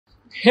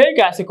Hey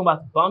guys, welcome back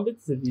to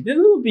PeaceTv. This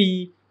will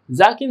be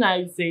Zakir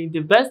Naik saying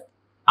the best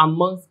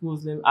amongst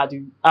Muslims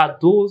are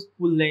those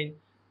who learn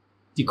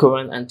the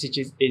Quran and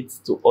teaches it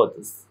to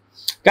others.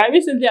 Guys,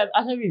 recently I've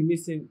actually been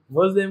missing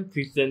Muslim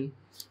Christian,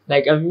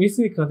 like I've been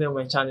missing the content on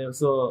my channel,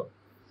 so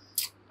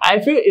I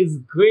feel it's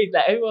great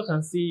that everyone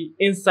can see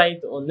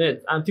insight on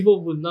it and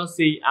people would not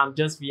say I'm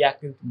just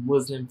reacting to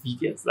Muslim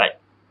videos. Like,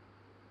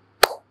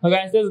 okay,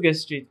 guys, let's get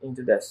straight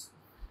into this.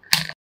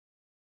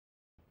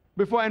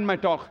 Before I end my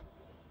talk,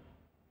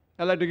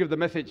 I'd like to give the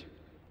message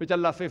which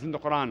Allah says in the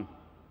Quran,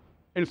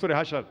 in Surah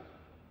Hashr,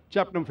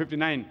 chapter number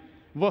 59,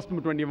 verse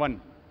number 21.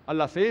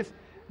 Allah says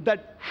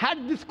that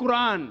had this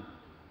Quran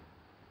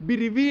be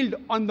revealed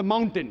on the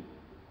mountain,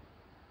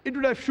 it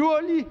would have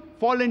surely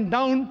fallen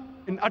down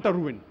in utter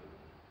ruin.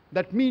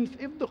 That means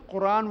if the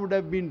Quran would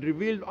have been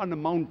revealed on a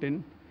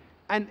mountain,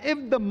 and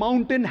if the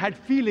mountain had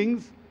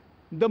feelings,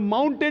 the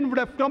mountain would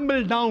have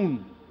crumbled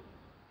down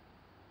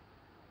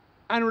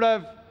and would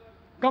have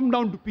come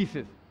down to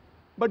pieces.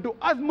 But to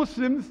us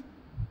Muslims,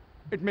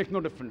 it makes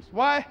no difference.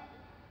 Why?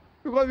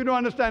 Because we don't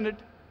understand it.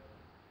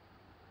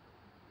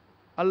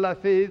 Allah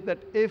says that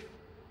if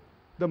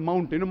the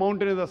mountain, a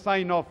mountain is a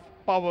sign of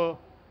power,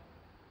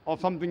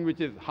 of something which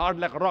is hard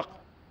like a rock.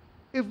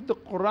 If the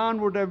Quran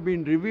would have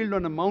been revealed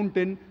on a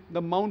mountain,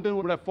 the mountain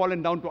would have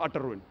fallen down to utter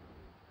ruin.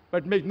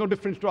 But it makes no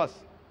difference to us.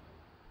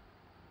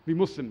 We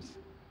Muslims,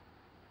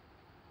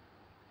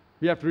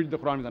 we have to read the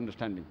Quran with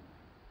understanding.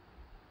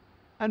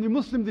 And we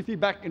Muslims, if we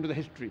back into the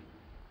history,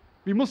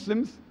 we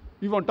Muslims,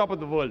 we were on top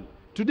of the world.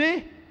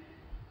 Today,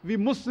 we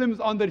Muslims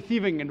on the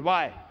receiving end.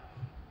 Why?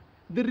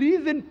 The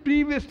reason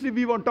previously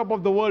we were on top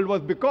of the world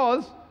was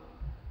because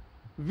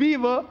we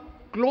were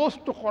close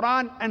to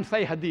Quran and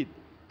Sahih Hadith.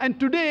 And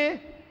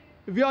today,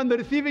 we are on the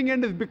receiving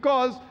end is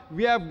because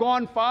we have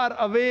gone far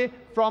away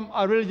from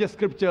our religious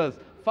scriptures,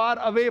 far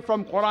away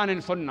from Quran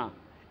and Sunnah.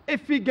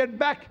 If we get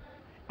back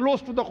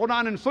close to the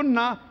Quran and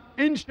Sunnah,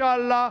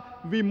 inshallah,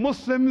 we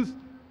Muslims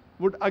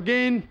would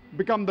again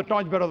become the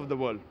torchbearers of the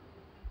world.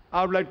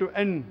 I would like to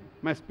end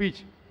my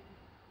speech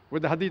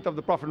with the hadith of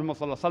the Prophet Muhammad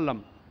sallallahu alaihi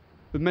wasallam,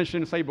 with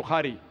mention in Sahih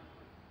Bukhari,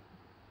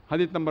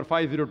 hadith number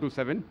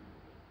 5027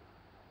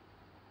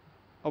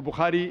 of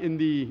Bukhari in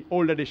the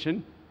old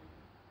edition,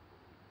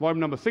 volume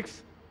number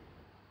 6,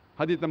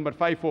 hadith number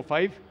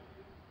 545,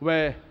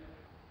 where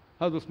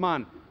Hazrat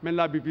Usman, may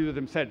Allah be pleased with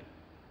him, said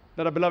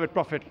that our beloved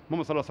Prophet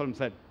Muhammad sallallahu alaihi wasallam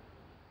said,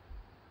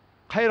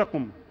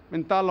 "Khayrakum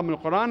min ta'allam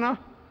al-Qur'ana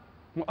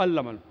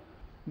mu'allaman,"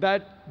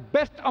 that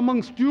best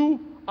amongst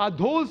you are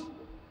those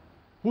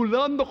who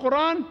learn the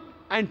Quran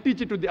and teach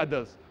it to the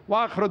others.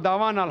 Wa akhiru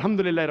da'wana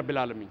alhamdulillahi rabbil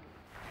alameen.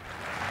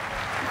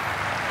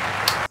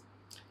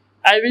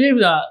 I believe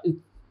that it's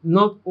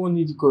not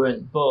only the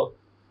Quran, but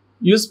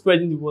you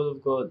spreading the word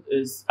of God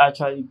is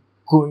actually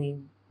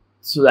going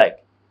to,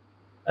 like,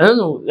 I don't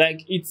know,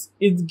 like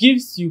it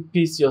gives you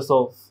peace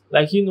yourself.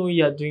 Like, you know,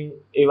 you are doing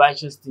a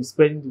righteous thing,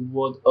 spreading the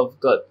word of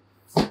God.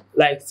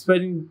 Like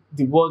spreading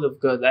the word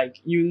of God,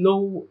 like, you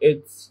know,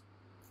 it's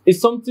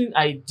something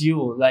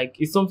ideal, like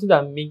it's something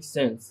that makes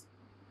sense.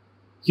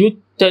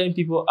 You telling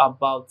people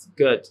about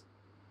God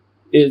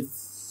is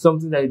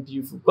something that is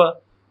beautiful.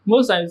 But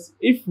most times,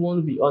 if we want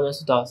to be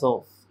honest with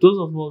ourselves, those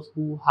of us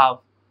who have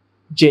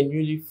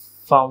genuinely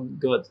found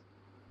God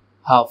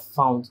have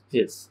found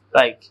peace.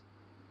 Like,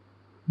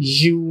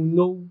 you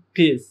know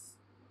peace.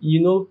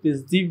 You know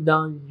peace. Deep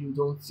down, you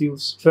don't feel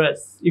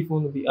stress. If we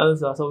want to be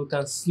honest with ourselves, we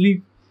can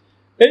sleep.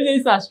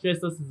 Anything that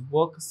stresses us is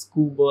work,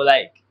 school, but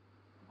like,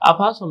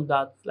 apart from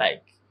that,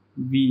 like,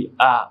 we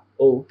are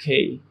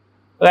okay.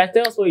 Alright,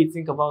 tell us what you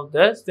think about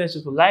this. Then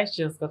just like,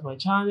 share, subscribe to my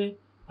channel.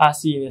 I'll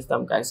see you next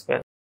time, guys.